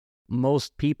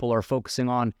most people are focusing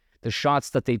on the shots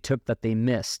that they took that they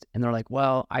missed. And they're like,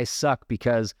 well, I suck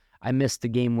because I missed the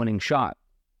game-winning shot,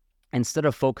 instead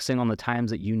of focusing on the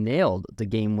times that you nailed the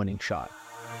game-winning shot.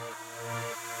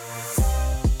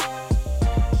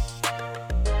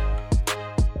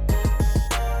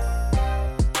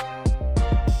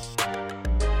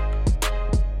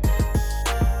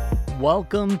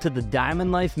 Welcome to the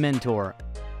Diamond Life Mentor.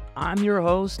 I'm your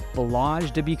host,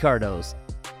 Balaj Debicardos,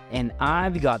 and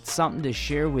I've got something to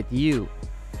share with you.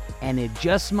 And it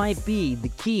just might be the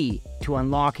key to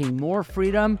unlocking more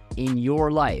freedom in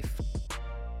your life.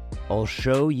 I'll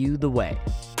show you the way.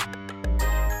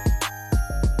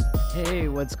 Hey,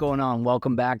 what's going on?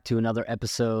 Welcome back to another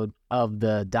episode of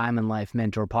the Diamond Life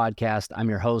Mentor podcast. I'm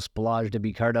your host, Balaj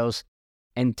Debicardos,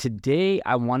 and today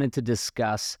I wanted to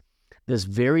discuss this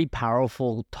very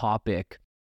powerful topic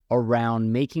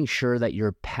around making sure that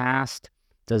your past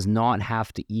does not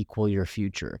have to equal your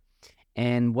future.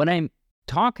 And what I'm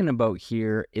talking about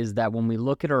here is that when we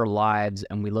look at our lives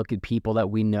and we look at people that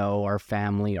we know, our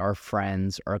family, our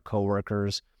friends, our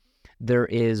coworkers, there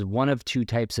is one of two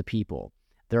types of people.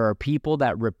 There are people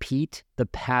that repeat the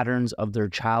patterns of their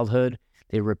childhood.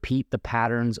 They repeat the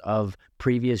patterns of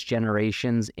previous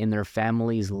generations in their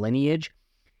family's lineage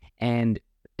and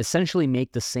essentially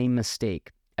make the same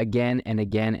mistake again and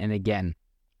again and again.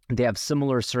 They have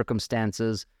similar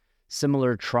circumstances,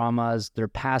 similar traumas. They're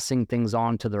passing things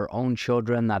on to their own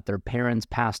children that their parents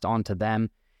passed on to them.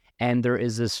 And there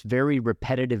is this very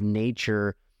repetitive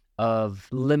nature of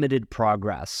limited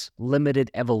progress, limited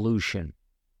evolution.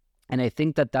 And I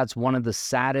think that that's one of the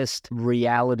saddest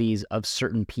realities of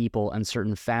certain people and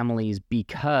certain families,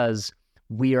 because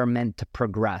we are meant to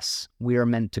progress. We are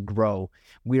meant to grow.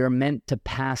 We are meant to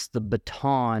pass the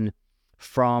baton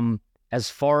from as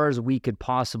far as we could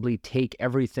possibly take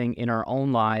everything in our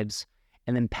own lives,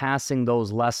 and then passing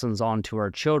those lessons on to our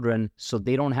children so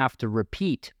they don't have to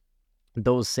repeat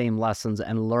those same lessons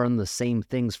and learn the same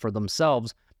things for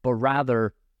themselves, but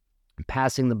rather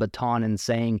passing the baton and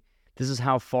saying, this is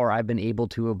how far I've been able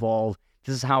to evolve.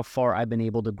 This is how far I've been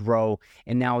able to grow.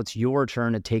 And now it's your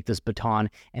turn to take this baton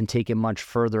and take it much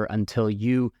further until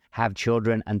you have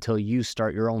children, until you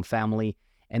start your own family.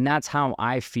 And that's how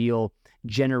I feel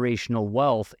generational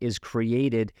wealth is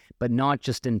created, but not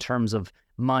just in terms of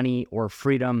money or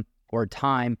freedom or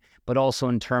time, but also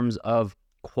in terms of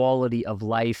quality of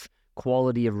life,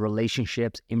 quality of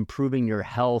relationships, improving your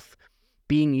health,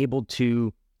 being able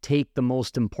to take the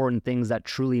most important things that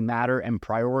truly matter and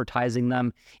prioritizing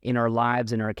them in our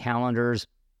lives, in our calendars,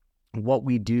 what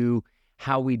we do,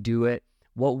 how we do it,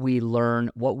 what we learn,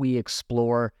 what we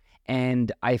explore.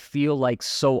 And I feel like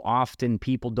so often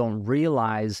people don't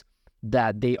realize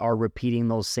that they are repeating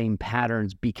those same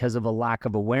patterns because of a lack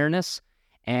of awareness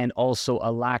and also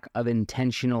a lack of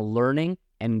intentional learning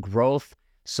and growth,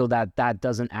 so that that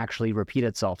doesn't actually repeat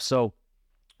itself. So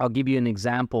I'll give you an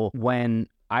example. When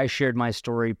I shared my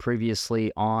story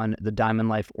previously on the Diamond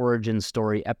Life Origin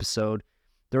Story episode,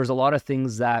 there was a lot of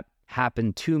things that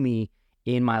happened to me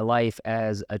in my life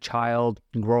as a child,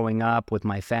 growing up with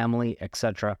my family,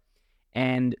 etc.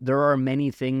 And there are many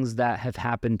things that have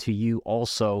happened to you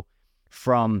also,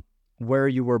 from where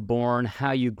you were born,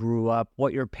 how you grew up,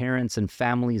 what your parents and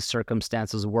family's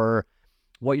circumstances were,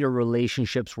 what your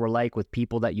relationships were like with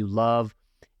people that you love,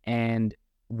 and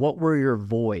what were your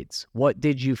voids? What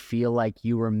did you feel like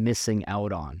you were missing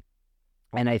out on?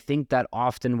 And I think that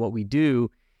often what we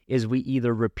do is we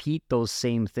either repeat those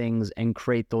same things and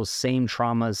create those same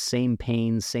traumas, same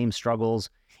pains, same struggles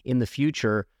in the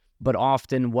future. But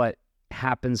often what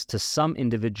happens to some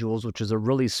individuals, which is a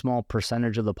really small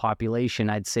percentage of the population,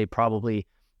 I'd say probably,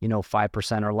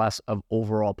 5% or less of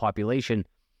overall population,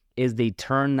 is they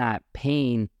turn that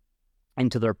pain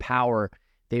into their power.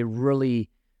 They really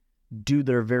do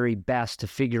their very best to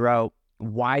figure out,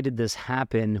 why did this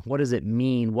happen? What does it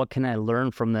mean? What can I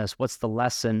learn from this? What's the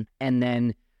lesson? And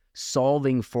then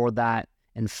solving for that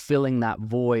and filling that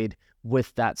void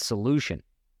with that solution.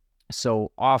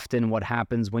 So often what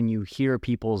happens when you hear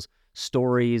people's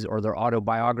stories or their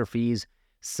autobiographies,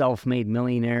 self-made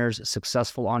millionaires,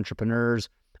 successful entrepreneurs,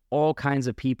 all kinds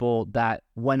of people that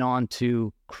went on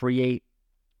to create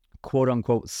quote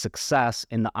unquote success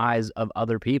in the eyes of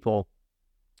other people,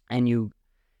 and you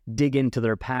dig into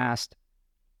their past,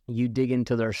 you dig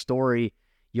into their story,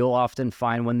 you'll often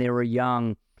find when they were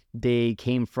young, they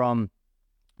came from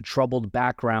troubled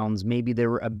backgrounds. Maybe they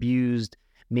were abused.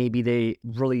 Maybe they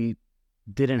really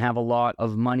didn't have a lot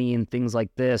of money and things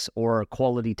like this, or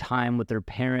quality time with their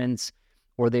parents,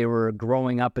 or they were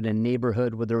growing up in a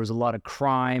neighborhood where there was a lot of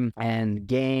crime and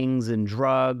gangs and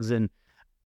drugs and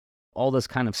all this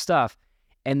kind of stuff.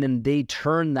 And then they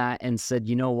turned that and said,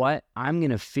 you know what? I'm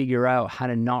going to figure out how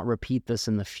to not repeat this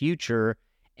in the future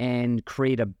and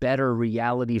create a better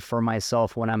reality for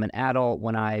myself when I'm an adult,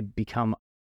 when I become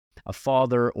a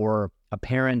father or a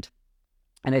parent.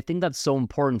 And I think that's so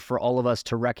important for all of us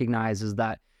to recognize, is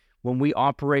that when we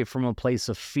operate from a place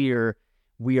of fear,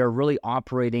 we are really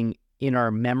operating in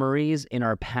our memories, in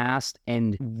our past,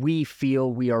 and we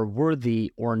feel we are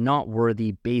worthy or not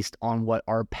worthy based on what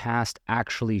our past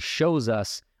actually shows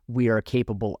us we are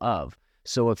capable of.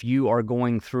 So if you are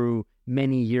going through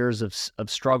many years of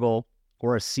struggle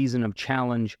or a season of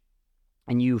challenge,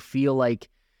 and you feel like,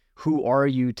 who are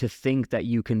you to think that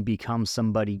you can become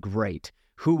somebody great?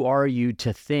 Who are you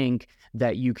to think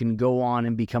that you can go on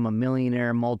and become a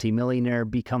millionaire, multimillionaire,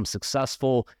 become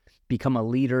successful, become a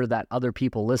leader that other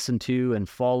people listen to and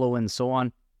follow and so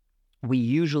on? We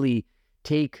usually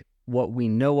take what we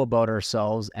know about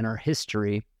ourselves and our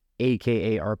history,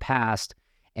 aka our past,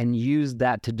 and use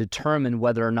that to determine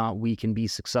whether or not we can be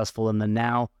successful in the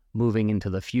now, moving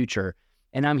into the future.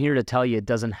 And I'm here to tell you, it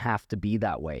doesn't have to be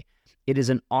that way. It is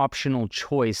an optional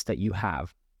choice that you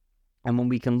have. And when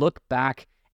we can look back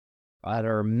at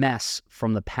our mess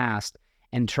from the past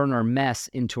and turn our mess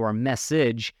into our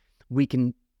message, we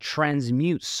can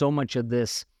transmute so much of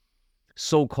this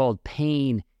so-called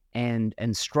pain and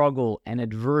struggle and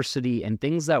adversity and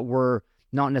things that we're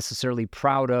not necessarily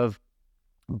proud of,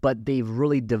 but they've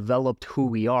really developed who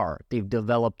we are. They've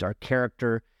developed our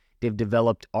character. They've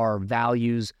developed our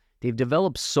values. They've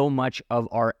developed so much of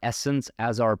our essence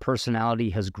as our personality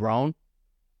has grown,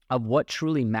 of what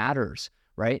truly matters,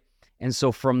 right? And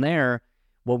so from there,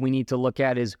 what we need to look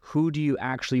at is, who do you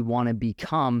actually want to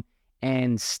become,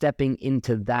 and stepping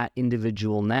into that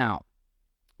individual now.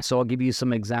 So I'll give you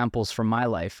some examples from my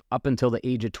life. Up until the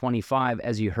age of 25,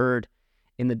 as you heard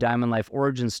in the Diamond Life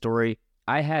origin story,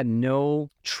 I had no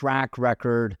track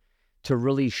record to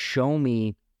really show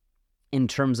me in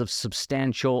terms of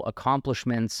substantial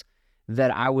accomplishments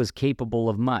that I was capable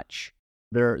of much.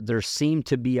 There seemed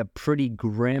to be a pretty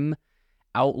grim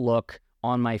outlook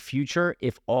on my future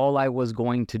if all I was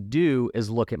going to do is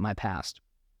look at my past.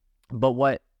 But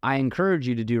what I encourage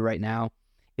you to do right now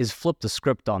is flip the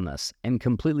script on this and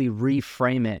completely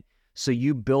reframe it, so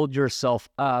you build yourself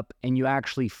up and you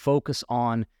actually focus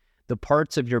on the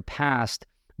parts of your past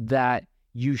that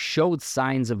you showed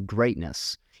signs of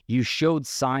greatness. You showed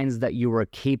signs that you were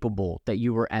capable, that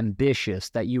you were ambitious,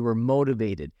 that you were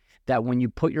motivated, that when you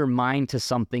put your mind to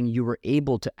something, you were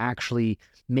able to actually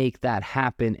make that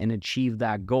happen and achieve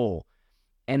that goal.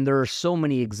 And there are so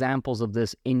many examples of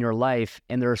this in your life,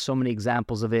 and there are so many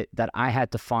examples of it that I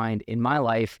had to find in my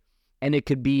life. And it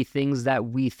could be things that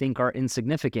we think are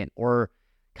insignificant or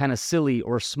kind of silly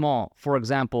or small. For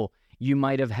example, you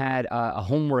might have had a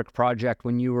homework project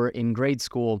when you were in grade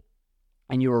school,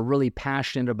 and you were really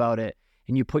passionate about it,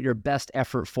 and you put your best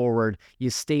effort forward, you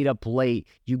stayed up late,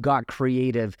 you got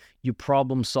creative, you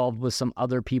problem solved with some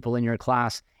other people in your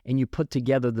class, and you put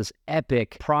together this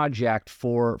epic project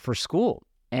for school.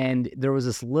 And there was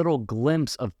this little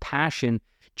glimpse of passion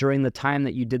during the time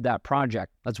that you did that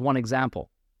project. That's one example.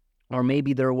 Or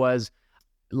maybe there was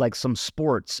like some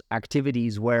sports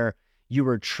activities where you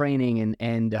were training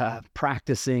and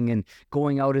practicing and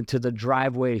going out into the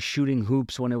driveway, shooting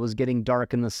hoops when it was getting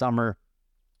dark in the summer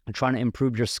and trying to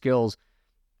improve your skills.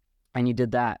 And you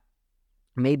did that.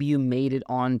 Maybe you made it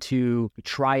onto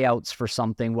tryouts for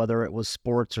something, whether it was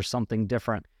sports or something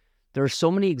different. There are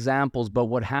so many examples, but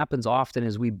what happens often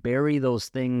is we bury those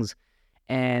things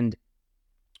and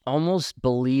almost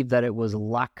believe that it was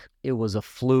luck, it was a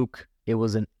fluke, it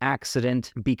was an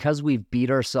accident. Because we've beat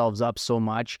ourselves up so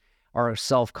much, our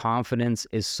self-confidence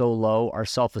is so low, our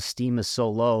self-esteem is so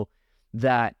low,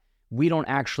 that we don't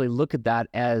actually look at that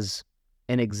as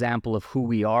an example of who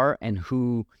we are and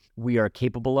who we are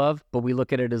capable of, but we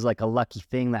look at it as like a lucky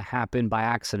thing that happened by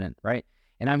accident, right?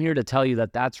 And I'm here to tell you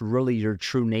that that's really your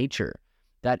true nature.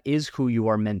 That is who you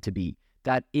are meant to be.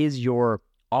 That is your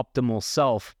optimal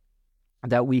self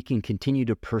that we can continue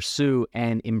to pursue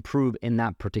and improve in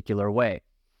that particular way.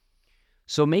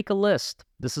 So make a list.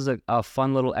 This is a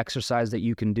fun little exercise that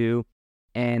you can do.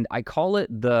 And I call it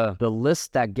the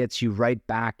list that gets you right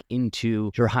back into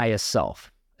your highest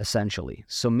self, essentially.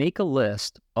 So make a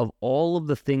list of all of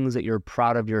the things that you're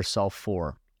proud of yourself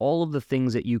for, all of the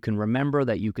things that you can remember,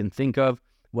 that you can think of,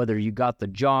 whether you got the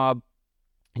job,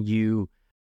 you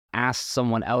asked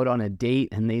someone out on a date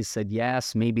and they said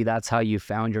yes, maybe that's how you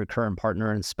found your current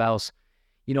partner and spouse.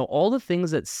 You know, all the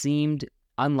things that seemed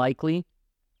unlikely,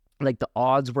 like the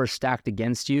odds were stacked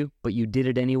against you, but you did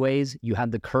it anyways. You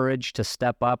had the courage to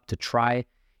step up, to try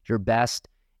your best,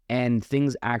 and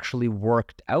things actually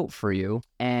worked out for you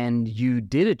and you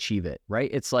did achieve it, right?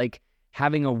 It's like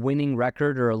having a winning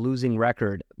record or a losing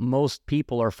record. Most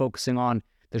people are focusing on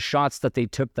the shots that they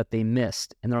took that they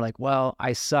missed. And they're like, well,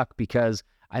 I suck because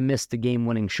I missed the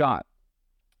game-winning shot.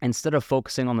 Instead of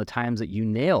focusing on the times that you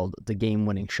nailed the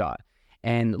game-winning shot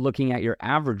and looking at your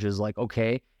averages, like,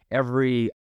 okay, every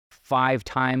 5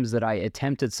 times that I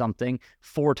attempted something,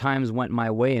 4 times went my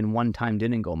way and 1 time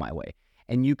didn't go my way.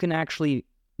 And you can actually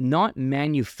not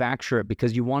manufacture it,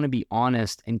 because you want to be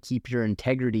honest and keep your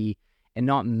integrity and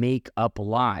not make up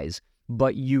lies,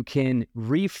 but you can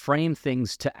reframe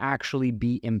things to actually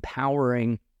be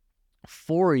empowering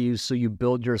for you, so you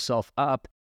build yourself up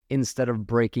instead of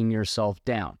breaking yourself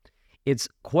down. It's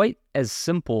quite as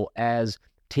simple as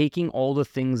taking all the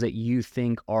things that you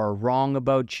think are wrong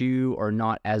about you or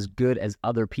not as good as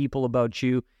other people about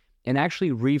you, and actually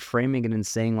reframing it and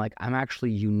saying, like, I'm actually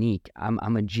unique.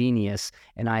 I'm a genius,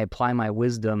 and I apply my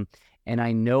wisdom, and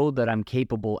I know that I'm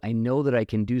capable. I know that I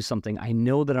can do something. I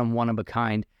know that I'm one of a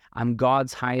kind. I'm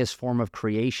God's highest form of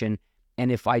creation.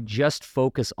 And if I just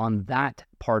focus on that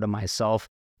part of myself,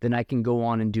 then I can go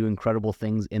on and do incredible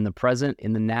things in the present,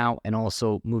 in the now, and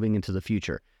also moving into the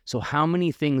future. So how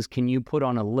many things can you put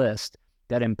on a list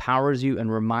that empowers you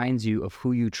and reminds you of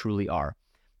who you truly are?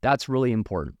 That's really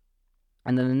important.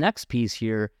 And then the next piece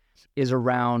here is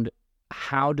around,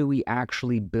 how do we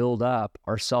actually build up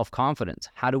our self-confidence?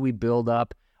 How do we build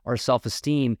up our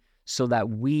self-esteem so that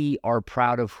we are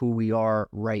proud of who we are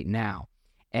right now?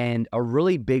 And a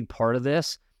really big part of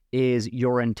this is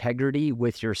your integrity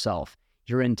with yourself,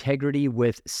 your integrity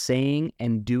with saying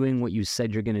and doing what you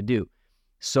said you're going to do.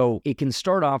 So it can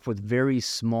start off with very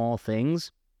small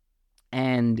things,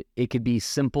 and it could be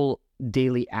simple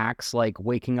daily acts like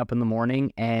waking up in the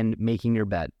morning and making your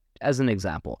bed, as an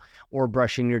example, or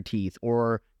brushing your teeth,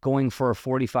 or going for a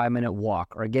 45-minute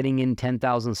walk, or getting in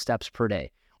 10,000 steps per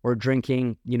day, or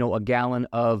drinking, a gallon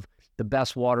of the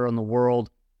best water in the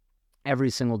world every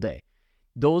single day.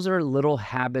 Those are little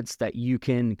habits that you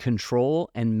can control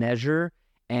and measure.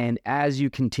 And as you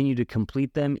continue to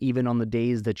complete them, even on the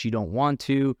days that you don't want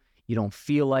to, you don't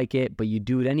feel like it, but you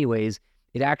do it anyways,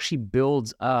 it actually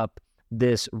builds up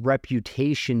this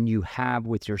reputation you have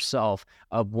with yourself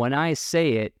of, when I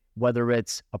say it, whether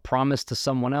it's a promise to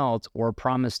someone else or a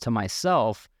promise to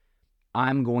myself,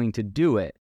 I'm going to do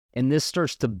it. And this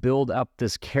starts to build up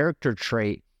this character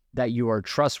trait that you are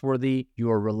trustworthy, you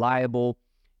are reliable,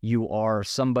 you are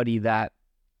somebody that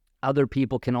other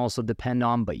people can also depend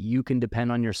on, but you can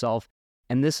depend on yourself.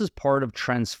 And this is part of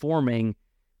transforming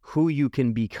who you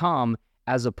can become,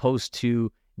 as opposed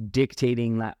to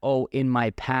dictating that, oh, in my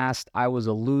past, I was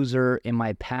a loser. In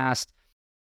my past,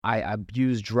 I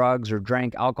abused drugs or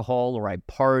drank alcohol, or I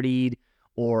partied,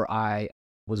 or I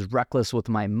was reckless with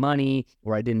my money,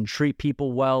 or I didn't treat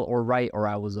people well or right, or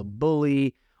I was a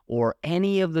bully, or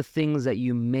any of the things that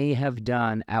you may have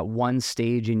done at one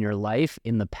stage in your life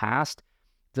in the past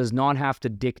does not have to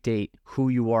dictate who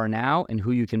you are now and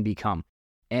who you can become.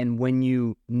 And when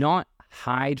you not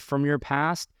hide from your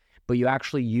past, but you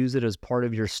actually use it as part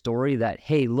of your story, that,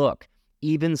 hey, look,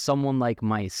 even someone like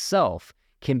myself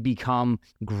can become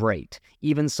great.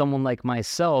 Even someone like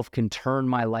myself can turn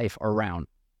my life around.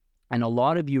 And a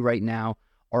lot of you right now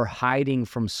are hiding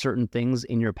from certain things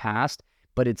in your past,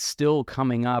 but it's still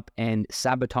coming up and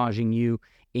sabotaging you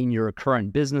in your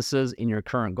current businesses, in your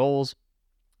current goals,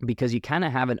 because you kind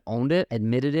of haven't owned it,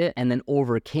 admitted it, and then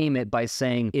overcame it by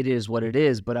saying it is what it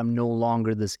is, but I'm no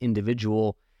longer this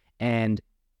individual. And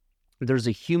there's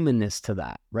a humanness to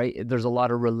that, right? There's a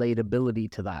lot of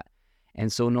relatability to that.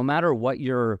 And so no matter what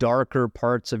your darker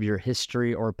parts of your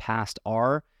history or past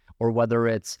are, or whether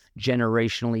it's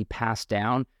generationally passed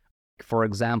down, for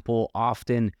example,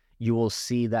 often you will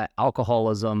see that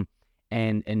alcoholism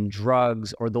and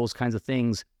drugs or those kinds of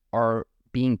things are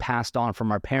being passed on from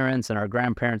our parents and our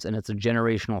grandparents, and it's a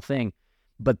generational thing.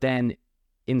 But then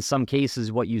in some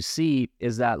cases, what you see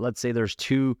is that, let's say there's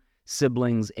 2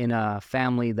 siblings in a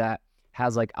family that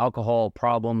has like alcohol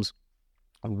problems.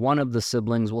 One of the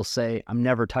siblings will say, I'm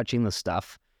never touching the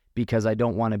stuff because I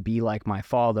don't want to be like my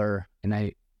father, and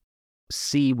I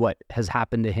see what has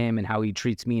happened to him and how he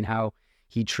treats me and how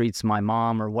he treats my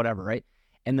mom or whatever, right?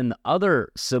 And then the other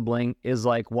sibling is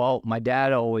like, well, my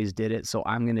dad always did it, so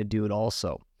I'm going to do it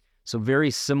also. So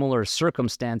very similar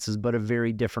circumstances, but a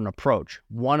very different approach.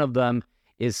 One of them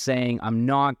is saying, I'm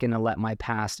not going to let my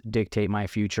past dictate my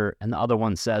future. And the other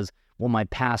one says, well, my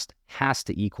past has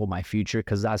to equal my future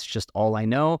because that's just all I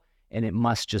know, and it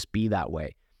must just be that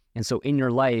way. And so in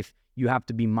your life, you have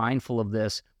to be mindful of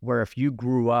this, where if you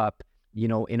grew up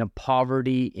in a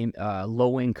poverty, in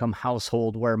low income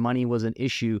household where money was an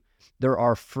issue, there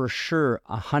are for sure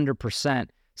 100%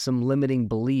 some limiting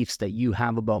beliefs that you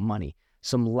have about money,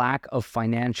 some lack of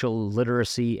financial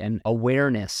literacy and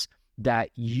awareness that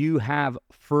you have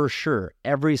for sure.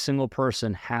 Every single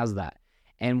person has that.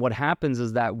 And what happens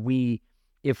is that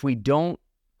if we don't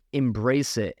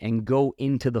embrace it and go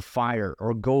into the fire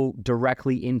or go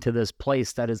directly into this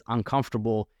place that is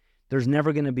uncomfortable, there's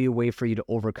never going to be a way for you to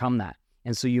overcome that.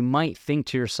 And so you might think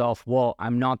to yourself, well,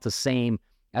 I'm not the same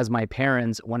as my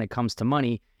parents when it comes to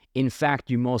money. In fact,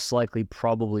 you most likely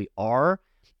probably are,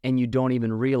 and you don't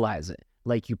even realize it.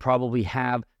 Like, you probably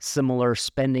have similar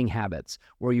spending habits,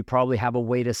 or you probably have a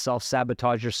way to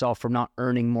self-sabotage yourself from not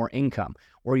earning more income,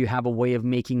 or you have a way of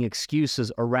making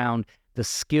excuses around the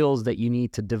skills that you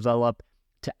need to develop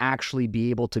to actually be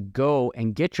able to go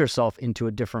and get yourself into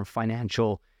a different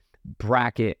financial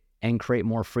bracket and create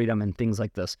more freedom and things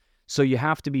like this. So you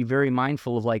have to be very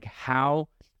mindful of, like, how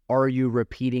are you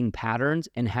repeating patterns,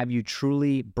 and have you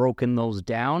truly broken those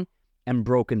down and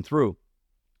broken through?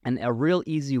 And a real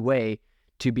easy way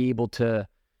to be able to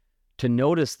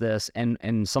notice this,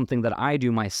 and something that I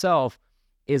do myself,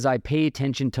 is I pay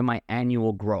attention to my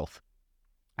annual growth.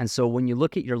 And so when you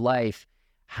look at your life,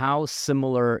 how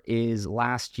similar is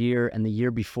last year and the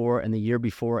year before and the year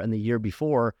before and the year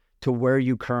before to where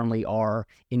you currently are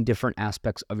in different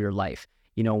aspects of your life?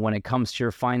 When it comes to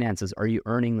your finances, are you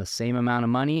earning the same amount of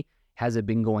money? Has it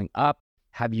been going up?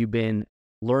 Have you been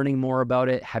learning more about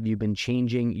it? Have you been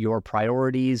changing your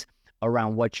priorities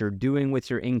around what you're doing with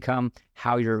your income,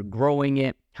 how you're growing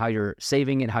it, how you're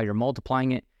saving it, how you're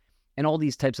multiplying it, and all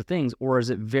these types of things? Or is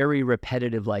it very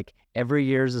repetitive, like every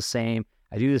year is the same?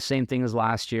 I do the same thing as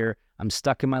last year. I'm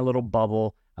stuck in my little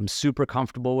bubble. I'm super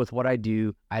comfortable with what I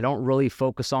do. I don't really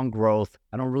focus on growth.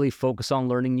 I don't really focus on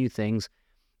learning new things.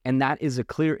 And that is a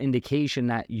clear indication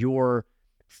that you're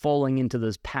falling into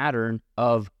this pattern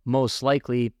of most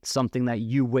likely something that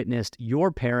you witnessed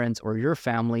your parents or your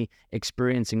family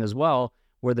experiencing as well,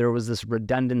 where there was this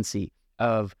redundancy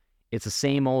of it's the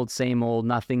same old,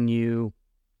 nothing new,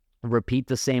 repeat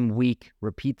the same week,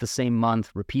 repeat the same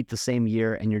month, repeat the same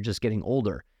year, and you're just getting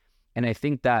older. And I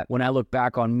think that when I look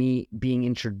back on me being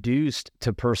introduced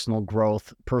to personal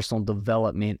growth, personal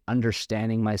development,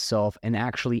 understanding myself, and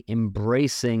actually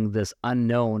embracing this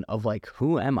unknown of, like,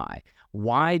 who am I?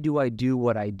 Why do I do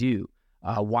what I do?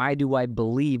 Why do I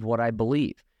believe what I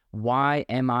believe? Why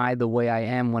am I the way I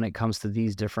am when it comes to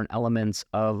these different elements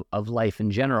of life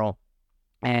in general?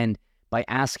 And by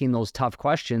asking those tough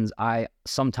questions, I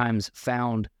sometimes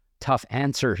found tough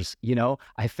answers.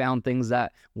 I found things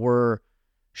that were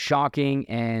shocking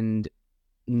and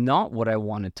not what I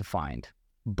wanted to find.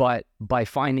 But by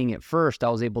finding it first, I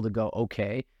was able to go,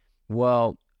 okay,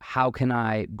 well, how can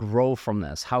I grow from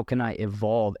this? How can I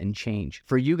evolve and change?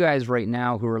 For you guys right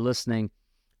now who are listening,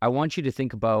 I want you to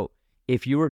think about, if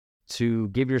you were to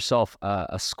give yourself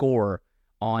a score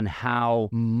on how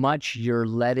much you're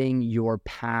letting your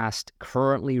past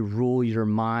currently rule your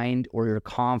mind or your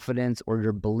confidence or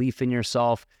your belief in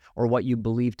yourself or what you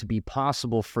believe to be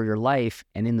possible for your life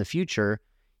and in the future,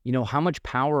 how much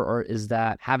power is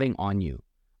that having on you?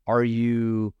 Are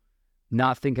you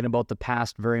not thinking about the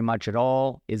past very much at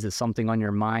all? Is it something on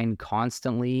your mind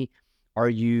constantly? Are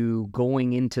you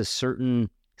going into certain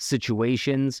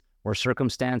situations or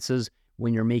circumstances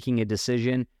when you're making a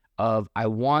decision of, I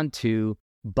want to,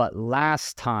 but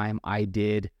last time I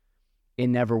did, it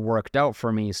never worked out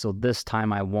for me, so this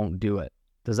time I won't do it?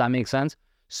 Does that make sense?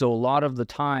 So a lot of the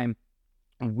time,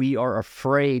 we are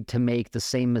afraid to make the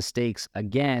same mistakes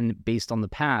again based on the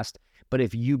past. But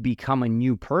if you become a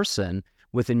new person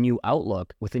with a new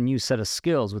outlook, with a new set of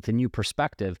skills, with a new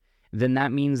perspective, then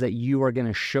that means that you are going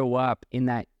to show up in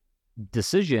that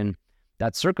decision,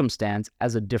 that circumstance,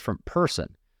 as a different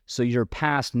person. So your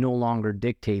past no longer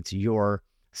dictates your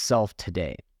self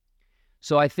today.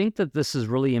 So I think that this is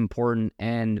really important.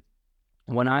 And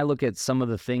when I look at some of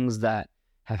the things that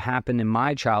have happened in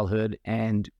my childhood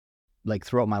and like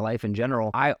throughout my life in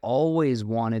general, I always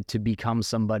wanted to become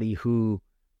somebody who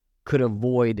could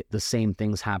avoid the same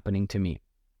things happening to me.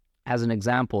 As an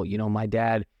example, my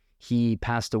dad, he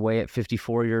passed away at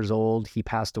 54 years old. He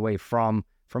passed away from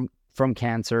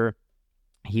cancer.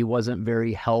 He wasn't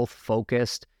very health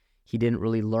focused. He didn't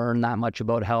really learn that much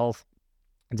about health.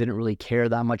 Didn't really care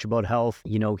that much about health.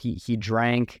 He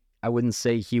drank. I wouldn't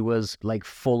say he was like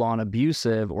full on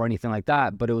abusive or anything like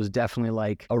that, but it was definitely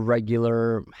like a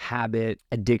regular habit,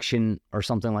 addiction or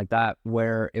something like that,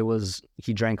 where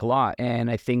he drank a lot. And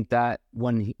I think that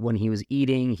when he was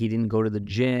eating, he didn't go to the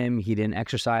gym, he didn't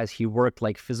exercise, he worked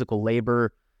like physical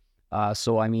labor.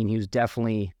 So, I mean, he was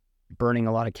definitely burning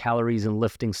a lot of calories and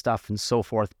lifting stuff and so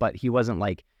forth, but he wasn't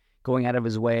like going out of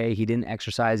his way. He didn't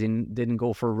exercise, he didn't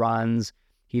go for runs.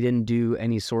 He didn't do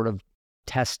any sort of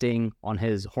testing on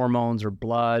his hormones or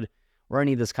blood or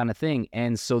any of this kind of thing.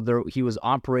 And so he was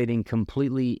operating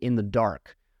completely in the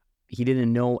dark. He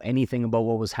didn't know anything about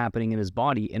what was happening in his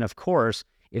body. And of course,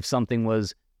 if something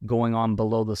was going on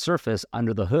below the surface,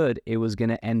 under the hood, it was going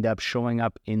to end up showing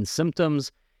up in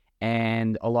symptoms.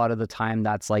 And a lot of the time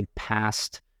that's like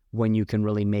past when you can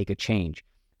really make a change.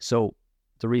 So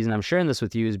the reason I'm sharing this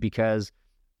with you is because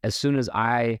as soon as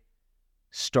I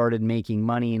started making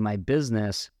money in my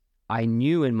business, I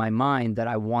knew in my mind that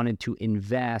I wanted to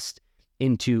invest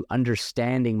into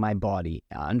understanding my body,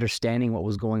 understanding what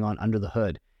was going on under the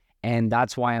hood. And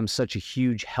that's why I'm such a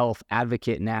huge health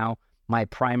advocate now. My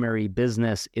primary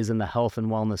business is in the health and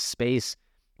wellness space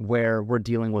where we're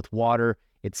dealing with water.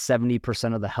 It's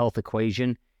 70% of the health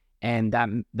equation. And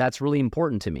that's really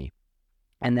important to me.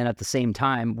 And then at the same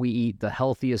time, we eat the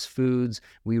healthiest foods.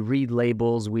 We read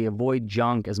labels. We avoid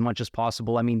junk as much as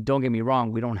possible. I mean, don't get me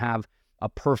wrong. We don't have a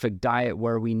perfect diet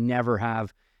where we never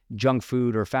have junk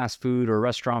food or fast food or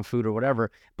restaurant food or whatever,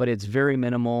 but it's very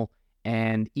minimal.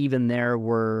 And even there,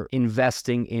 we're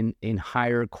investing in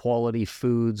higher quality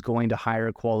foods, going to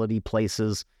higher quality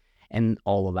places and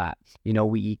all of that. You know,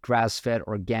 we eat grass-fed,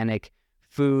 organic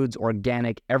foods,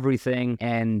 organic everything.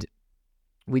 And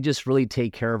we just really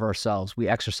take care of ourselves. We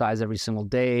exercise every single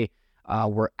day.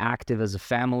 We're active as a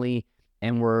family,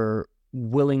 and we're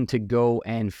willing to go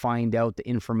and find out the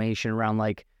information around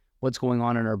like what's going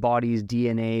on in our bodies,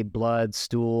 DNA, blood,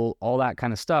 stool, all that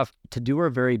kind of stuff, to do our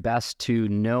very best to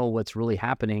know what's really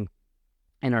happening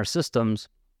in our systems.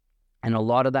 And a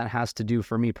lot of that has to do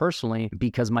for me personally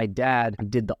because my dad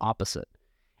did the opposite.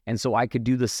 And so I could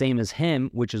do the same as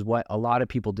him, which is what a lot of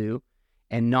people do,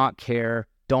 and not care.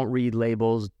 Don't read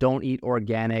labels, don't eat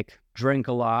organic, drink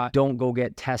a lot, don't go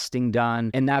get testing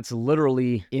done. And that's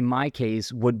literally, in my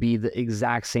case, would be the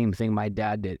exact same thing my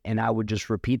dad did. And I would just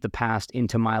repeat the past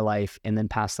into my life and then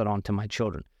pass that on to my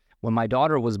children. When my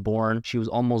daughter was born, she was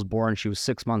almost born, she was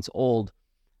 6 months old.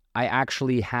 I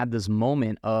actually had this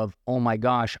moment of, oh my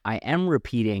gosh, I am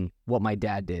repeating what my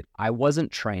dad did. I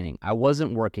wasn't training. I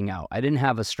wasn't working out. I didn't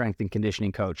have a strength and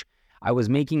conditioning coach. I was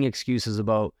making excuses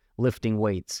about lifting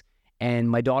weights.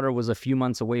 And my daughter was a few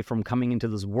months away from coming into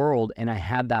this world. And I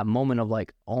had that moment of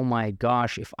like, oh my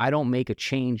gosh, if I don't make a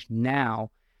change now,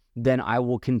 then I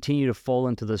will continue to fall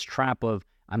into this trap of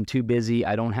I'm too busy.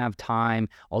 I don't have time.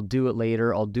 I'll do it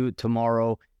later. I'll do it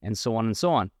tomorrow, and so on and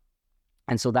so on.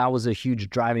 And so that was a huge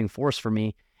driving force for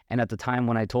me. And at the time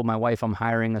when I told my wife I'm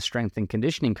hiring a strength and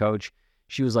conditioning coach,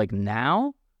 she was like,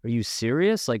 now? Are you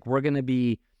serious? Like, we're going to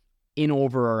be in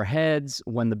over our heads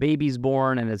when the baby's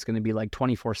born and it's going to be like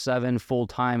 24/7 full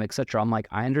time, etc. I'm like,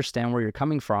 I understand where you're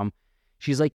coming from.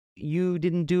 She's like, you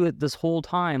didn't do it this whole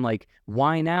time. Like,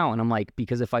 why now? And I'm like,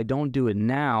 because if I don't do it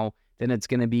now, then it's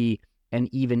going to be an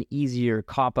even easier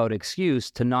cop-out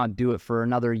excuse to not do it for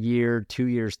another year, 2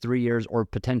 years, 3 years, or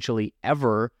potentially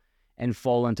ever, and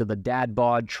fall into the dad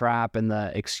bod trap and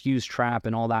the excuse trap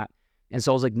and all that. And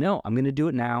so I was like, no, I'm going to do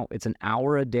it now. It's an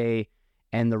hour a day.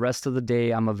 And the rest of the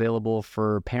day, I'm available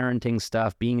for parenting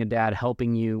stuff, being a dad,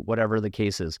 helping you, whatever the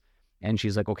case is. And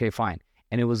she's like, okay, fine.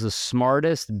 And it was the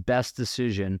smartest, best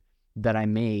decision that I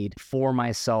made for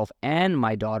myself and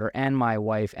my daughter and my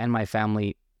wife and my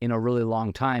family in a really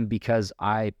long time, because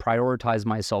I prioritize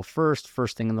myself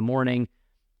first thing in the morning.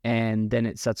 And then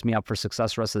it sets me up for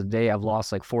success the rest of the day. I've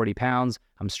lost like 40 pounds.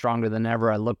 I'm stronger than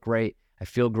ever. I look great. I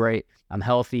feel great. I'm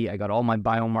healthy. I got all my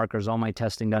biomarkers, all my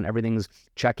testing done. Everything's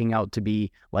checking out to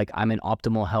be like I'm in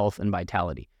optimal health and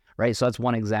vitality, right? So that's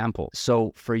one example.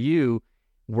 So for you,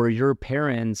 were your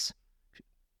parents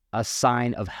a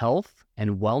sign of health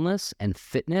and wellness and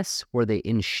fitness? Were they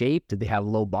in shape? Did they have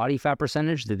low body fat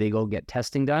percentage? Did they go get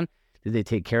testing done? Did they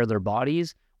take care of their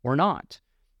bodies or not?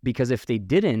 Because if they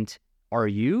didn't, are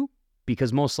you?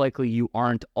 Because most likely you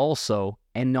aren't also,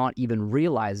 and not even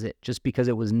realize it just because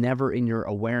it was never in your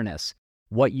awareness.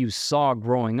 What you saw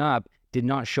growing up did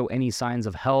not show any signs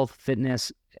of health,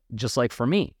 fitness, just like for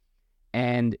me.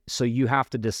 And so you have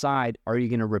to decide, are you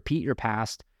going to repeat your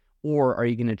past, or are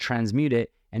you going to transmute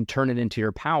it and turn it into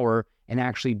your power and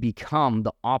actually become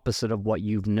the opposite of what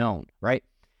you've known, right?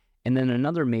 And then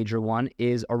another major one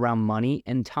is around money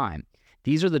and time.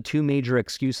 These are the two major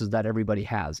excuses that everybody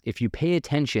has. If you pay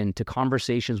attention to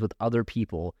conversations with other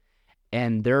people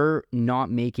and they're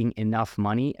not making enough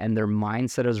money and their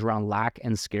mindset is around lack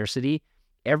and scarcity,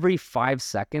 every 5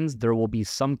 seconds, there will be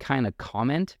some kind of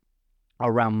comment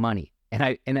around money.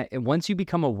 And once you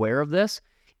become aware of this,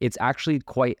 it's actually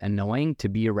quite annoying to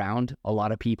be around a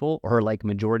lot of people, or like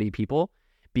majority of people,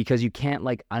 because you can't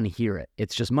like unhear it.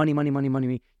 It's just money, money, money,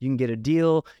 money. You can get a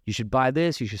deal. You should buy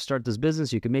this. You should start this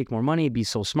business. You can make more money. Be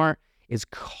so smart. It's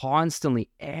constantly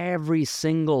every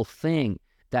single thing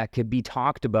that could be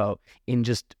talked about in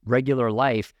just regular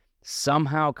life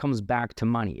somehow comes back to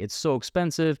money. It's so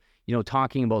expensive,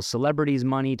 talking about celebrities'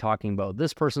 money, talking about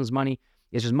this person's money.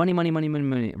 It's just money, money, money, money,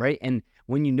 money, right? And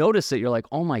when you notice it, you're like,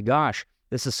 oh my gosh,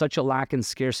 this is such a lack in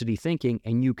scarcity thinking.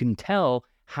 And you can tell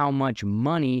how much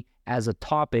money as a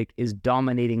topic is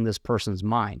dominating this person's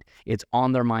mind. It's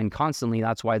on their mind constantly.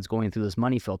 That's why it's going through this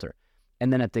money filter.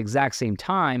 And then at the exact same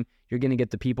time, you're going to get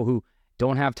the people who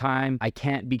don't have time. I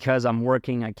can't because I'm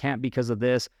working. I can't because of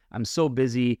this. I'm so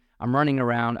busy. I'm running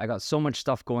around. I got so much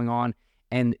stuff going on.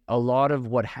 And a lot of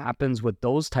what happens with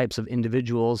those types of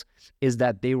individuals is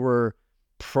that they were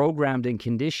programmed and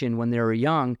conditioned when they were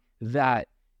young that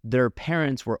their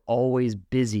parents were always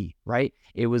busy, right?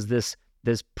 It was this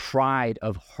pride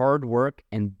of hard work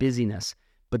and busyness,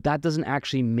 but that doesn't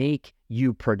actually make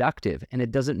you productive, and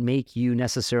it doesn't make you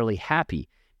necessarily happy.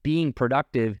 Being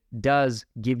productive does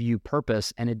give you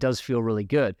purpose, and it does feel really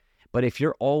good. But if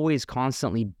you're always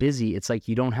constantly busy, it's like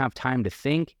you don't have time to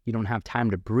think, you don't have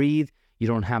time to breathe, you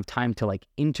don't have time to like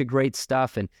integrate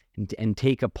stuff and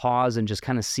take a pause and just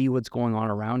kind of see what's going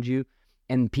on around you.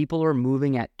 And people are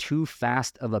moving at too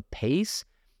fast of a pace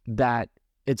that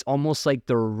it's almost like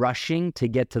they're rushing to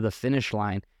get to the finish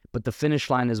line, but the finish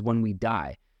line is when we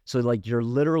die. So like you're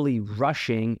literally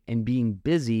rushing and being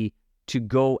busy to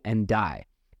go and die.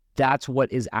 That's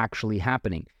what is actually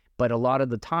happening. But a lot of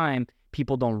the time,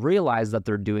 people don't realize that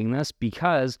they're doing this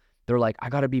because they're like, I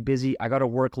got to be busy. I got to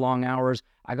work long hours.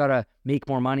 I got to make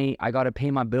more money. I got to pay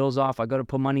my bills off. I got to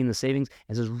put money in the savings.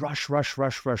 And it's just rush, rush,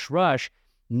 rush, rush, rush,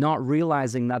 not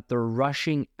realizing that they're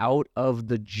rushing out of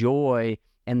the joy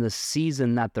and the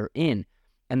season that they're in.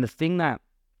 And the thing that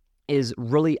is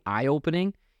really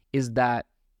eye-opening is that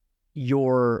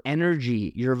your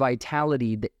energy, your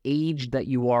vitality, the age that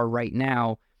you are right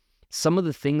now, some of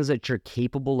the things that you're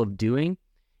capable of doing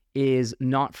is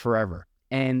not forever.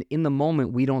 And in the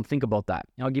moment, we don't think about that.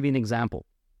 I'll give you an example.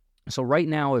 So right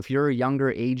now, if you're a younger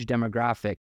age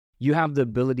demographic, you have the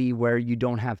ability where you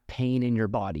don't have pain in your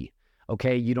body,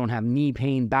 okay? You don't have knee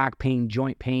pain, back pain,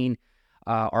 joint pain,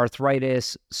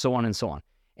 arthritis, so on and so on.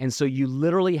 And so you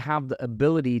literally have the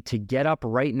ability to get up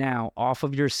right now off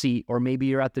of your seat, or maybe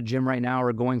you're at the gym right now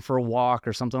or going for a walk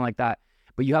or something like that,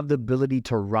 but you have the ability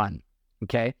to run,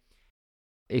 okay?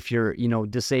 If you're,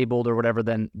 disabled or whatever,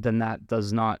 then that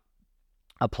does not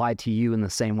apply to you in the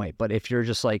same way. But if you're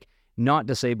just like not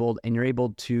disabled and you're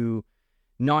able to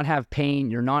not have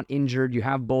pain, you're not injured, you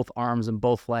have both arms and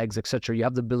both legs, etc., you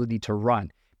have the ability to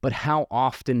run. But how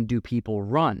often do people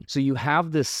run? So you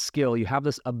have this skill, you have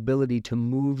this ability to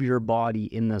move your body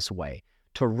in this way,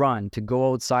 to run, to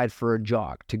go outside for a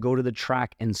jog, to go to the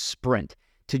track and sprint,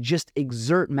 to just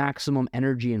exert maximum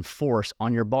energy and force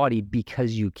on your body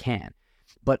because you can.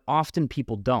 But often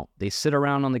people don't. They sit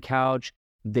around on the couch,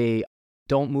 they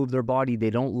don't move their body, they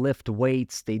don't lift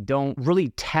weights, they don't really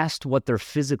test what they're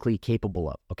physically capable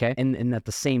of, okay? And at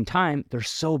the same time, they're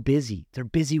so busy. They're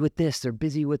busy with this, they're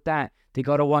busy with that. They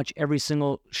got to watch every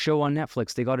single show on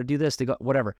Netflix. They got to do this, they got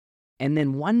whatever. And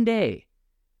then one day,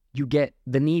 you get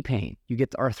the knee pain, you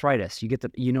get the arthritis, you get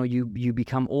the, you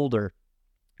become older,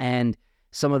 and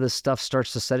some of this stuff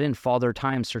starts to set in, father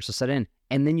time starts to set in,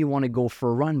 and then you want to go for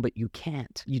a run, but you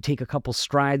can't. You take a couple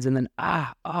strides and then,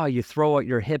 you throw out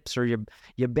your hips, or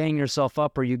you bang yourself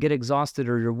up, or you get exhausted,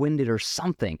 or you're winded or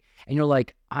something. And you're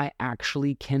like, I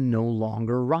actually can no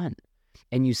longer run.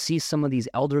 And you see some of these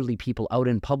elderly people out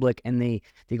in public, and they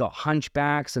got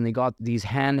hunchbacks, and they got these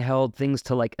handheld things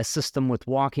to like assist them with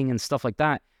walking and stuff like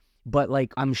that. But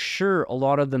like, I'm sure a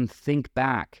lot of them think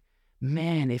back,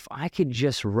 man, if I could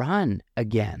just run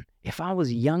again, if I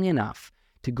was young enough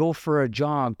to go for a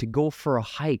jog, to go for a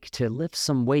hike, to lift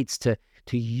some weights, to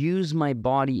use my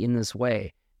body in this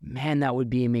way, man, that would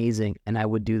be amazing. And I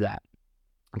would do that.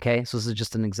 Okay. So this is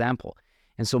just an example.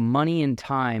 And so money and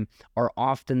time are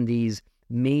often these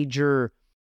major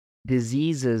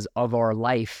diseases of our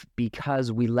life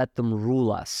because we let them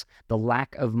rule us. The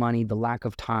lack of money, the lack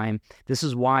of time. This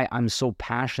is why I'm so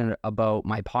passionate about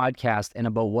my podcast and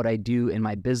about what I do in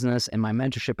my business and my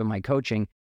mentorship and my coaching.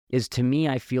 Is, to me,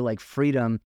 I feel like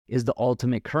freedom is the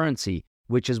ultimate currency,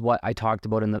 which is what I talked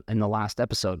about in the last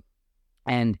episode.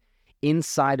 And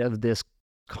inside of this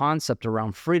concept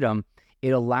around freedom,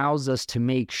 it allows us to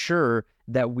make sure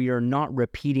that we are not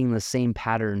repeating the same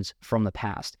patterns from the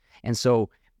past. And so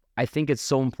I think it's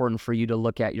so important for you to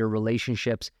look at your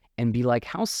relationships and be like,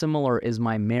 how similar is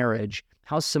my marriage?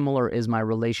 how similar is my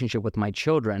relationship with my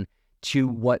children to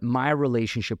what my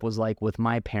relationship was like with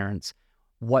my parents,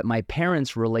 what my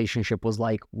parents' relationship was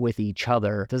like with each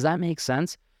other. Does that make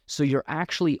sense? So you're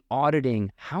actually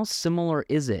auditing how similar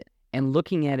is it and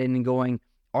looking at it and going,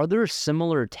 are there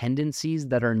similar tendencies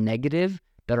that are negative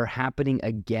that are happening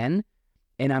again?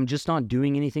 And I'm just not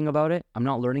doing anything about it. I'm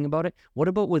not learning about it. What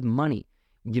about with money?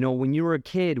 When you were a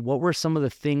kid, what were some of the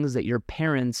things that your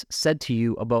parents said to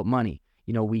you about money?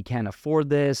 We can't afford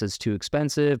this. It's too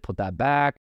expensive. Put that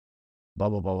back. Blah,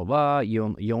 blah, blah, blah, blah.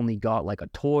 You only got like a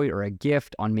toy or a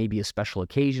gift on maybe a special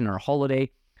occasion or a holiday,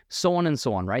 so on and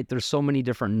so on, right? There's so many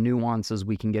different nuances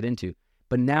we can get into.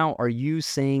 But now, are you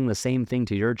saying the same thing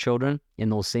to your children in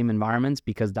those same environments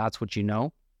because that's what you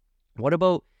know? What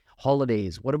about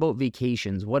holidays? What about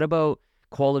vacations? What about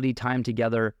quality time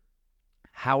together?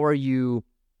 How are you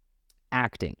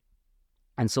acting?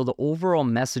 And so the overall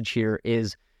message here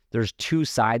is there's two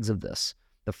sides of this.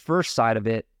 The first side of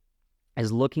it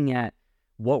is looking at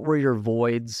what were your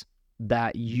voids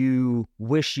that you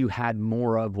wish you had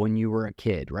more of when you were a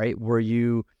kid, right? Were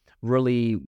you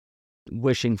really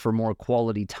wishing for more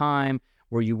quality time?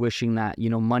 Were you wishing that,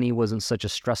 money wasn't such a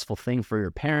stressful thing for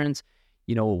your parents?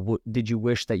 Did you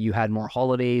wish that you had more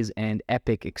holidays and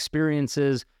epic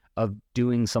experiences of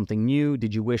doing something new?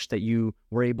 Did you wish that you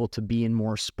were able to be in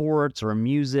more sports or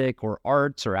music or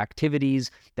arts or activities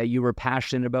that you were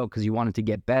passionate about because you wanted to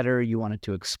get better, you wanted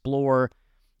to explore?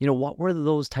 What were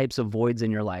those types of voids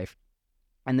in your life?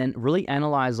 And then really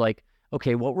analyze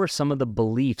okay, what were some of the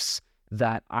beliefs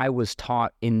that I was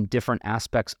taught in different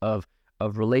aspects of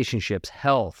relationships,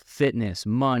 health, fitness,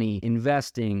 money,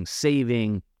 investing,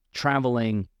 saving,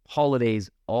 traveling, holidays,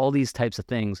 all these types of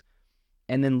things.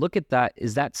 And then look at that.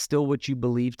 Is that still what you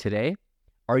believe today?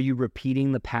 Are you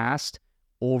repeating the past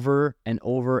over and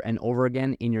over and over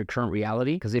again in your current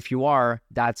reality? Because if you are,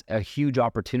 that's a huge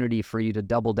opportunity for you to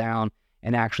double down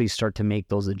and actually start to make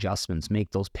those adjustments,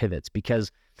 make those pivots.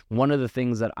 Because one of the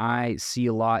things that I see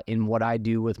a lot in what I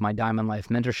do with my Diamond Life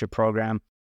mentorship program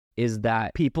is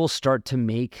that people start to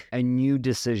make a new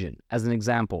decision. As an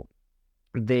example,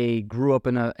 they grew up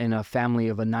in a family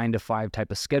of a 9-to-5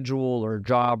 type of schedule or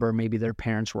job, or maybe their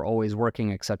parents were always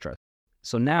working, etc.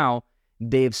 So now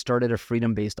they've started a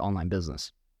freedom-based online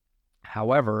business.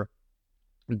 However,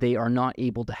 they are not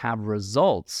able to have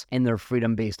results in their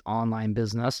freedom-based online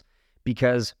business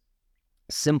because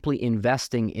simply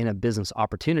investing in a business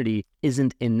opportunity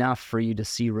isn't enough for you to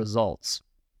see results.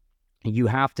 You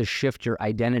have to shift your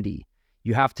identity.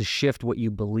 You have to shift what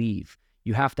you believe.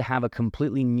 You have to have a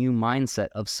completely new mindset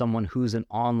of someone who's an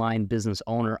online business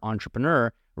owner,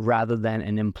 entrepreneur, rather than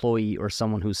an employee or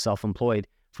someone who's self-employed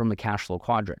from the cash flow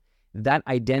quadrant. That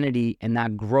identity and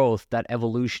that growth, that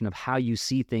evolution of how you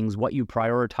see things, what you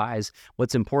prioritize,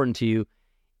 what's important to you,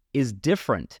 is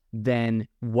different than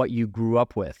what you grew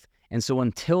up with. And so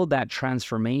until that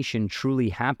transformation truly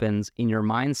happens in your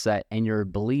mindset and your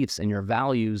beliefs and your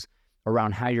values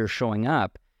around how you're showing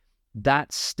up,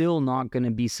 that's still not going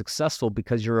to be successful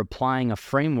because you're applying a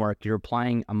framework, you're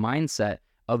applying a mindset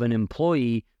of an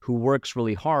employee who works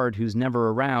really hard, who's never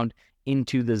around,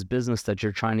 into this business that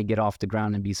you're trying to get off the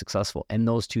ground and be successful. And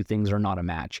those two things are not a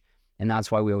match. And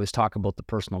that's why we always talk about the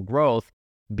personal growth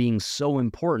being so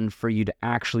important for you to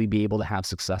actually be able to have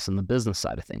success in the business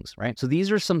side of things, right? So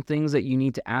these are some things that you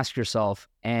need to ask yourself.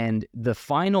 And the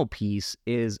final piece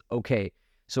is, okay,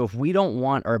 so if we don't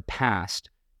want our past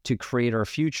to create our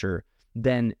future,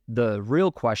 then the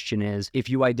real question is, if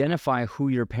you identify who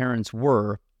your parents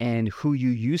were and who you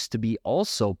used to be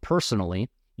also personally,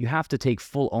 you have to take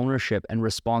full ownership and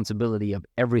responsibility of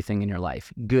everything in your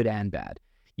life, good and bad.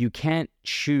 You can't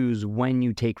choose when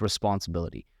you take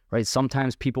responsibility, right?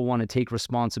 Sometimes people want to take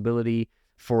responsibility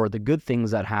for the good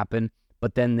things that happen,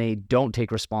 but then they don't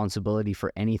take responsibility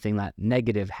for anything that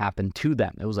negative happened to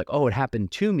them. It was like, oh, it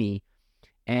happened to me,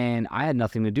 and I had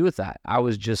nothing to do with that. I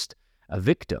was just a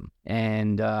victim,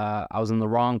 and I was in the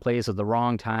wrong place at the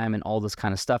wrong time and all this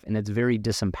kind of stuff. And it's very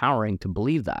disempowering to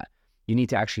believe that. You need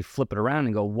to actually flip it around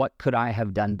and go, what could I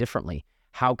have done differently?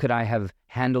 How could I have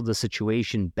handled the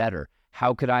situation better?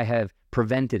 How could I have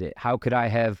prevented it? How could I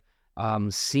have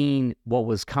seen what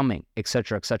was coming, et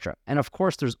cetera, et cetera? And of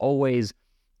course, there's always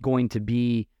going to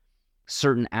be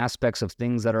certain aspects of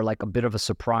things that are like a bit of a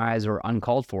surprise or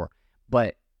uncalled for,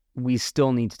 but we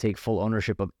still need to take full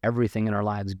ownership of everything in our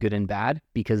lives, good and bad,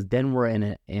 because then we're in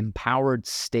an empowered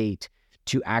state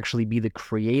to actually be the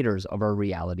creators of our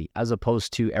reality, as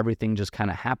opposed to everything just kind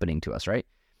of happening to us, right?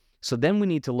 So then we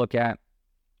need to look at,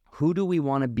 who do we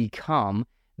want to become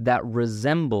that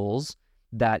resembles,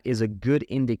 that is a good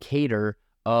indicator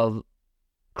of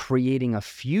creating a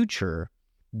future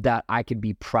that I could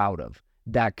be proud of,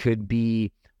 that could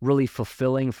be really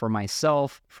fulfilling for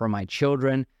myself, for my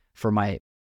children, for my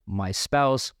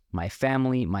spouse, my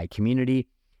family, my community?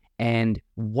 And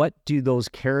what do those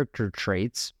character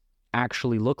traits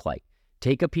actually look like?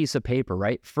 Take a piece of paper,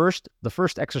 right? The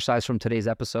first exercise from today's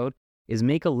episode is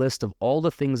make a list of all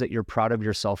the things that you're proud of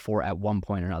yourself for at one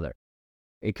point or another.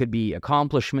 It could be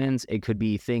accomplishments. It could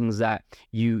be things that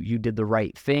you did the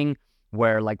right thing,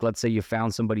 where, like, let's say you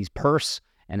found somebody's purse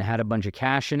and it had a bunch of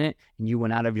cash in it, and you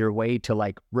went out of your way to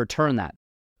like return that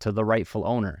to the rightful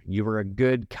owner. You were a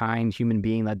good, kind human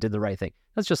being that did the right thing.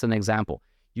 That's just an example.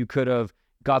 You could have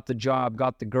got the job,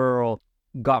 got the girl,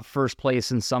 got first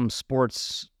place in some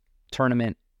sports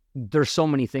tournament. There's so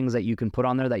many things that you can put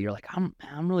on there that you're like, I'm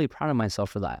really proud of myself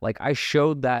for that. Like, I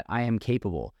showed that I am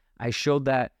capable. I showed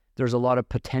that there's a lot of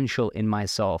potential in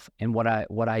myself and what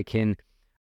I can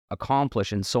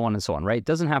accomplish, and so on, right? It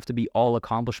doesn't have to be all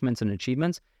accomplishments and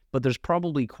achievements, but there's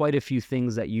probably quite a few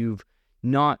things that you've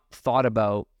not thought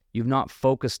about, you've not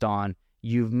focused on,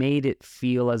 you've made it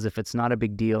feel as if it's not a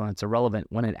big deal and it's irrelevant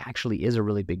when it actually is a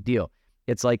really big deal.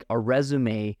 It's like a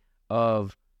resume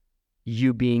of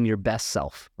you being your best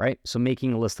self, right? So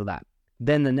making a list of that.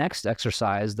 Then the next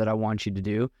exercise that I want you to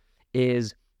do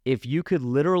is, if you could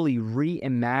literally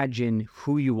reimagine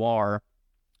who you are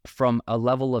from a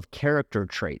level of character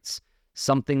traits,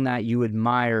 something that you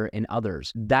admire in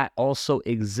others, that also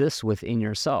exists within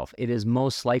yourself. It is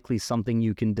most likely something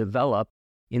you can develop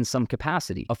in some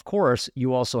capacity. Of course,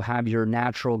 you also have your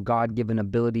natural God-given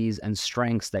abilities and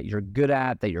strengths that you're good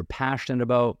at, that you're passionate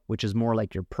about, which is more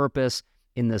like your purpose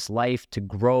in this life, to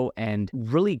grow and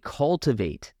really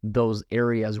cultivate those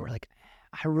areas where, like,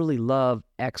 I really love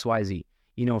XYZ.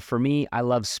 You know, for me, I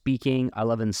love speaking, I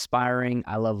love inspiring,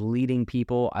 I love leading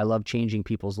people, I love changing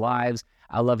people's lives,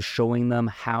 I love showing them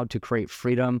how to create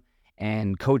freedom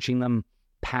and coaching them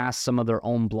past some of their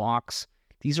own blocks.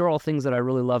 These are all things that I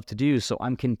really love to do, so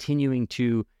I'm continuing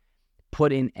to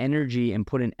put in energy and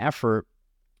put in effort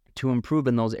to improve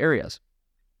in those areas.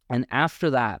 And after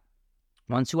that,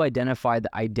 once you identify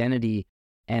the identity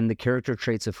and the character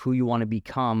traits of who you want to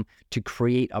become to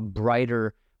create a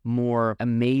brighter, more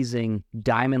amazing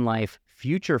diamond life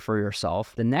future for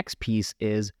yourself, the next piece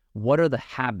is, what are the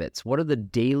habits? What are the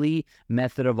daily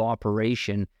method of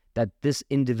operation that this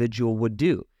individual would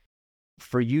do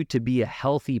for you to be a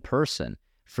healthy person,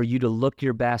 for you to look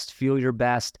your best,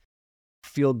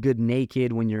 feel good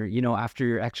naked when you're, after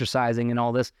you're exercising and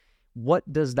all this? What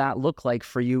does that look like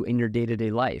for you in your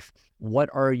day-to-day life? What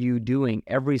are you doing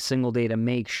every single day to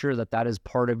make sure that that is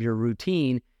part of your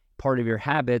routine, part of your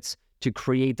habits, to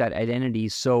create that identity?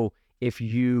 So if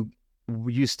you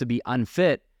used to be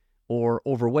unfit or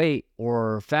overweight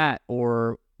or fat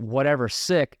or whatever,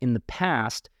 sick in the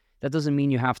past, that doesn't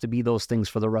mean you have to be those things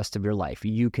for the rest of your life.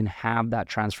 You can have that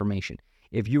transformation.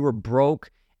 If you were broke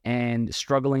and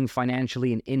struggling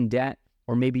financially and in debt,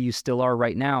 or maybe you still are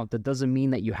right now, that doesn't mean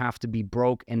that you have to be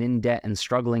broke and in debt and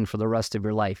struggling for the rest of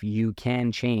your life. You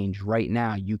can change right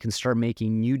now. You can start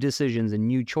making new decisions and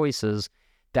new choices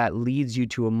that leads you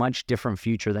to a much different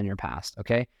future than your past,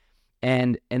 okay?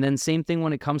 And then same thing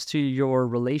when it comes to your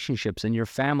relationships and your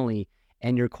family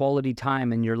and your quality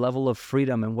time and your level of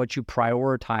freedom and what you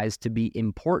prioritize to be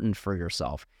important for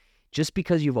yourself. Just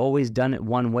because you've always done it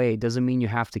one way doesn't mean you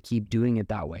have to keep doing it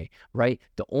that way, right?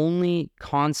 The only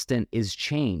constant is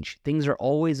change. Things are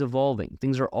always evolving.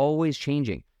 Things are always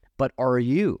changing. But are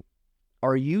you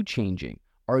changing?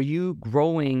 Are you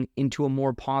growing into a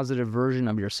more positive version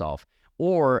of yourself?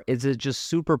 Or is it just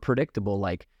super predictable?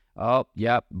 Like, oh,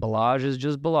 yeah, Balazs is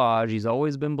just Balazs. He's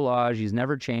always been Balazs. He's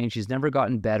never changed. He's never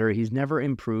gotten better. He's never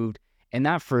improved. And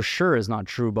that for sure is not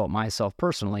true about myself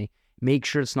personally. Make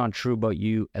sure it's not true about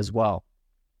you as well.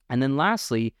 And then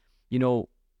lastly,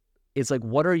 it's like,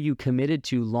 what are you committed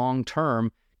to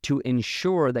long-term to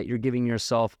ensure that you're giving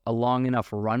yourself a long enough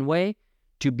runway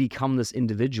to become this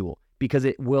individual? Because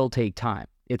it will take time.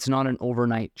 It's not an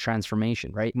overnight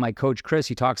transformation, right? My coach, Chris,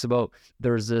 he talks about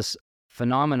there's this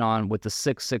phenomenon with the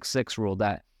 666 rule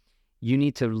that you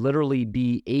need to literally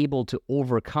be able to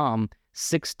overcome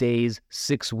 6 days,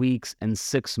 6 weeks, and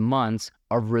 6 months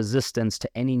of resistance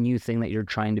to any new thing that you're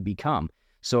trying to become.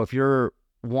 So if you're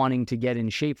wanting to get in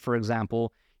shape, for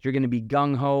example, you're going to be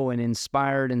gung-ho and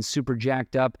inspired and super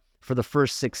jacked up for the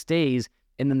first 6 days,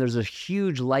 and then there's a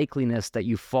huge likeliness that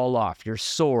you fall off. You're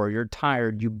sore, you're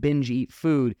tired, you binge eat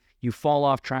food, you fall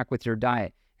off track with your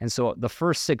diet. And so the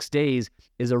first 6 days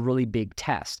is a really big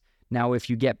test. Now, if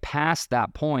you get past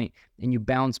that point and you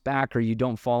bounce back or you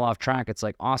don't fall off track, it's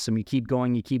like, awesome. You keep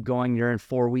going. You're in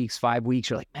 4 weeks, 5 weeks.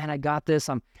 You're like, man, I got this.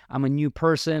 I'm a new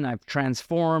person. I've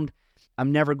transformed.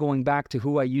 I'm never going back to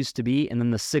who I used to be. And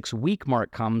then the 6-week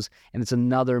mark comes and it's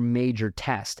another major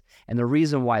test. And the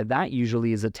reason why that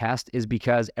usually is a test is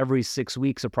because every 6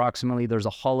 weeks approximately, there's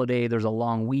a holiday, there's a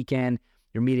long weekend,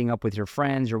 you're meeting up with your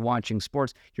friends, you're watching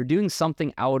sports, you're doing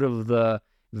something out of the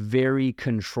very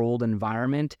controlled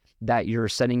environment that you're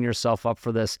setting yourself up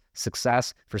for this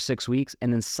success for 6 weeks.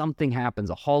 And then something happens,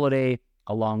 a holiday,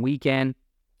 a long weekend,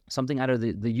 something out of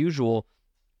the usual.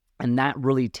 And that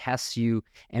really tests you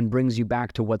and brings you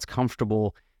back to what's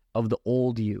comfortable of the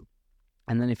old you.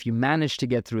 And then if you manage to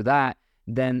get through that,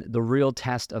 then the real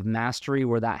test of mastery,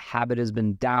 where that habit has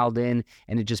been dialed in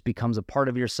and it just becomes a part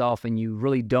of yourself and you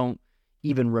really don't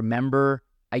even remember,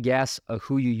 I guess,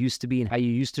 who you used to be and how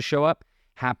you used to show up,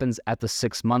 happens at the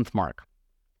 6-month mark.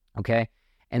 Okay.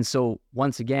 And so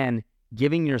once again,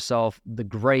 giving yourself the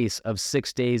grace of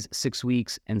 6 days, 6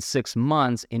 weeks, and 6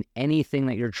 months in anything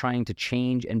that you're trying to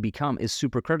change and become is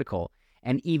super critical.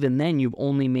 And even then, you've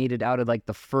only made it out of like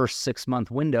the first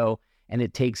 6-month window, and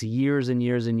it takes years and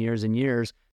years and years and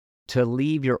years to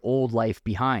leave your old life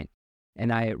behind.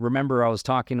 And I remember I was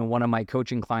talking to one of my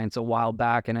coaching clients a while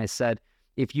back, and I said,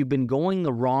 if you've been going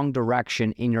the wrong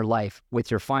direction in your life with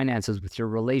your finances, with your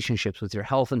relationships, with your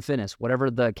health and fitness,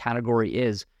 whatever the category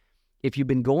is, if you've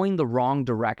been going the wrong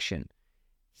direction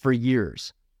for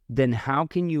years, then how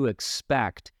can you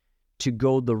expect to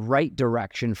go the right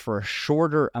direction for a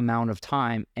shorter amount of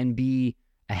time and be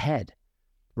ahead,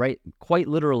 right? Quite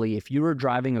literally, if you were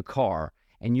driving a car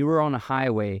and you were on a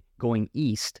highway going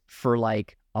east for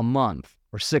like a month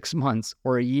or 6 months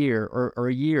or a year or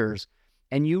years,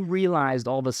 and you realized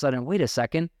all of a sudden, wait a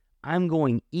second, I'm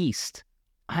going east,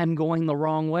 I'm going the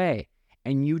wrong way,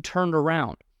 and you turned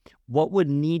around, what would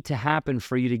need to happen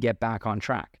for you to get back on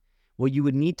track? Well, you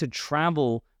would need to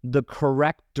travel the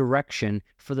correct direction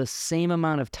for the same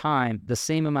amount of time, the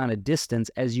same amount of distance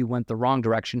as you went the wrong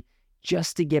direction,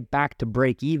 just to get back to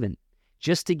break even,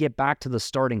 just to get back to the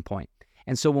starting point.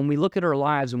 And so when we look at our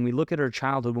lives, when we look at our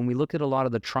childhood, when we look at a lot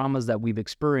of the traumas that we've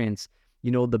experienced,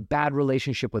 the bad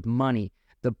relationship with money,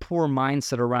 the poor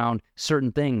mindset around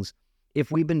certain things,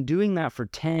 if we've been doing that for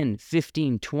 10,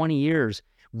 15, 20 years,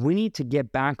 we need to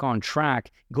get back on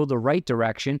track, go the right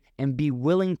direction, and be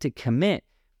willing to commit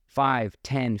 5,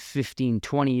 10, 15,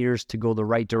 20 years to go the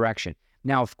right direction.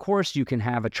 Now, of course, you can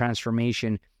have a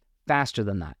transformation faster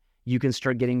than that. You can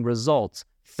start getting results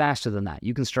faster than that.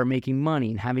 You can start making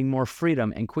money and having more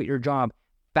freedom and quit your job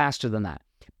faster than that.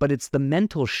 But it's the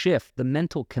mental shift, the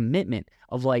mental commitment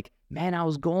of like, man, I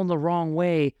was going the wrong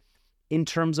way in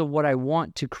terms of what I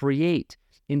want to create,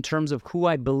 in terms of who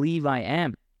I believe I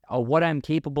am, or what I'm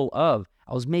capable of.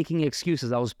 I was making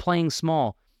excuses. I was playing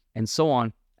small and so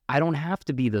on. I don't have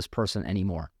to be this person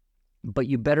anymore. But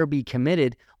you better be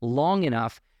committed long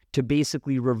enough to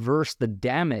basically reverse the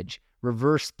damage,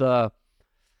 reverse the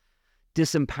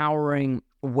disempowering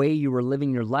way you were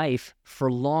living your life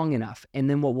for long enough. And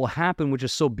then what will happen, which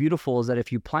is so beautiful, is that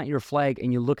if you plant your flag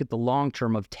and you look at the long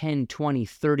term of 10, 20,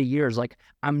 30 years, like,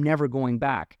 I'm never going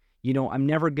back. I'm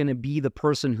never going to be the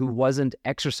person who wasn't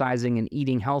exercising and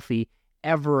eating healthy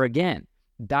ever again.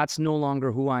 That's no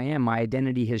longer who I am. My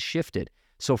identity has shifted.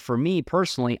 So for me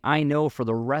personally, I know for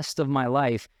the rest of my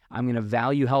life, I'm going to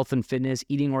value health and fitness,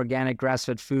 eating organic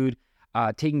grass-fed food,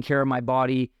 taking care of my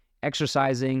body,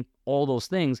 exercising, all those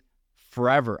things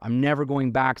forever. I'm never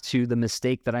going back to the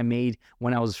mistake that I made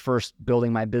when I was first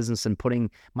building my business and putting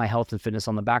my health and fitness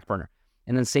on the back burner.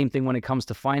 And then same thing when it comes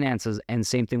to finances, and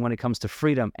same thing when it comes to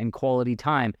freedom and quality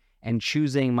time and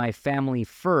choosing my family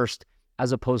first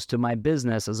as opposed to my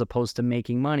business, as opposed to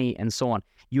making money and so on.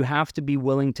 You have to be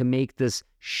willing to make this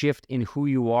shift in who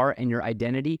you are and your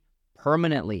identity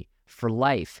permanently for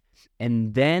life.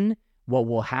 And then what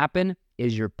will happen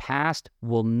is your past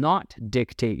will not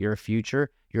dictate your future.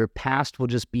 Your past will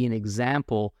just be an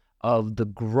example of the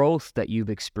growth that you've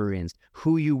experienced,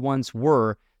 who you once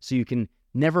were, so you can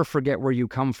never forget where you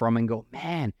come from and go,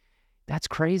 man, that's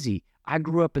crazy. I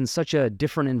grew up in such a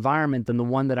different environment than the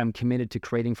one that I'm committed to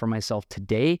creating for myself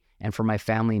today and for my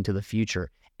family into the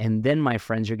future. And then, my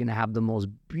friends, you're going to have the most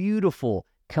beautiful,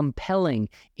 compelling,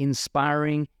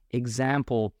 inspiring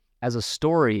example as a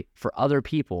story for other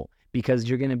people, because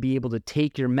you're going to be able to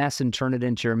take your mess and turn it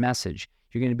into your message.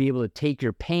 You're going to be able to take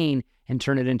your pain and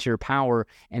turn it into your power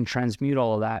and transmute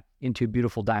all of that into a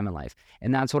beautiful diamond life.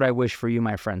 And that's what I wish for you,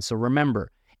 my friends. So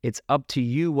remember, it's up to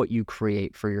you what you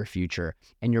create for your future.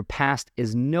 And your past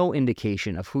is no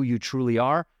indication of who you truly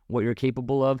are, what you're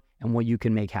capable of, and what you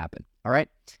can make happen. All right?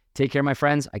 Take care, my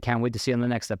friends. I can't wait to see you on the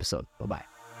next episode. Bye-bye.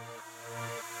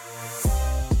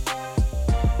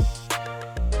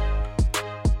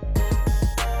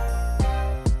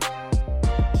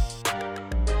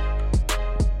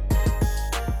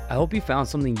 I hope you found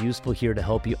something useful here to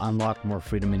help you unlock more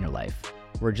freedom in your life.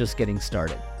 We're just getting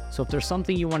started. So if there's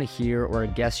something you want to hear or a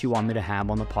guest you want me to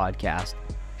have on the podcast,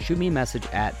 shoot me a message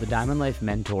at The Diamond Life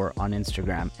Mentor on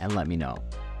Instagram and let me know.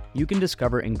 You can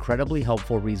discover incredibly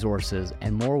helpful resources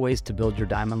and more ways to build your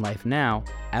diamond life now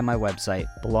at my website,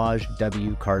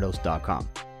 balazswcardos.com.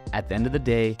 At the end of the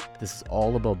day, this is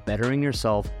all about bettering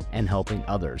yourself and helping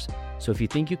others. So if you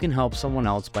think you can help someone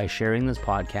else by sharing this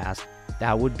podcast,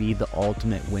 that would be the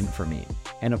ultimate win for me.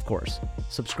 And of course,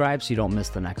 subscribe so you don't miss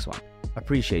the next one.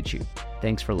 Appreciate you.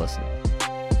 Thanks for listening.